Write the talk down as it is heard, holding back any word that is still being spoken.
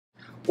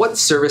What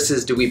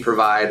services do we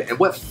provide and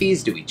what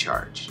fees do we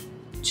charge?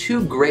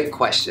 Two great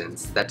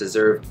questions that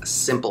deserve a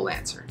simple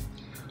answer.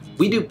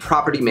 We do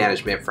property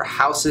management for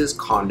houses,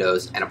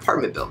 condos, and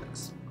apartment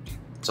buildings.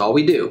 That's all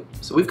we do,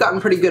 so we've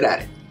gotten pretty good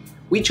at it.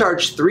 We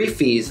charge three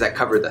fees that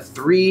cover the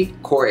three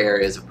core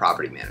areas of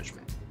property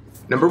management.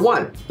 Number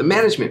one, the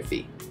management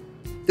fee.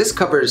 This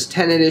covers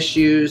tenant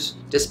issues,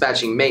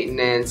 dispatching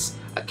maintenance,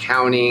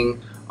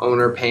 accounting,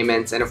 owner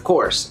payments, and of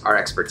course, our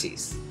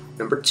expertise.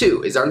 Number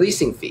two is our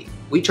leasing fee.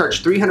 We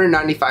charge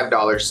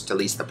 $395 to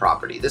lease the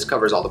property. This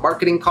covers all the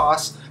marketing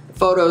costs, the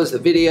photos, the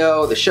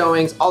video, the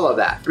showings, all of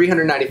that,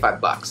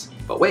 $395.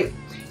 But wait,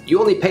 you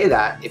only pay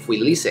that if we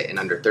lease it in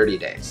under 30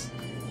 days.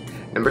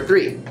 Number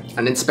three,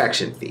 an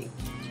inspection fee.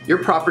 Your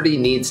property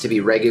needs to be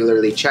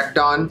regularly checked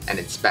on and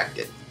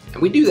inspected.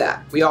 And we do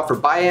that. We offer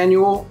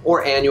biannual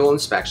or annual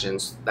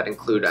inspections that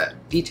include a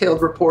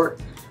detailed report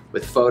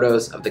with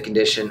photos of the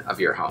condition of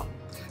your home.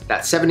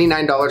 That's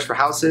 $79 for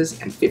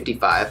houses and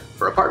 $55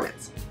 for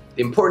apartments.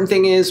 The important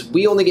thing is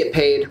we only get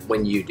paid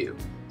when you do.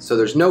 So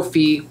there's no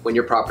fee when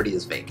your property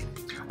is vacant.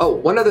 Oh,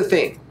 one other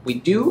thing. We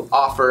do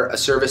offer a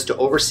service to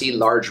oversee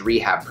large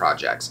rehab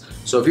projects.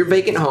 So if your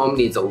vacant home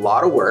needs a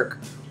lot of work,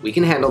 we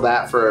can handle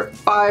that for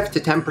 5 to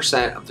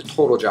 10% of the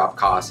total job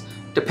cost,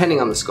 depending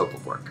on the scope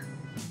of work.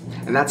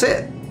 And that's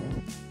it.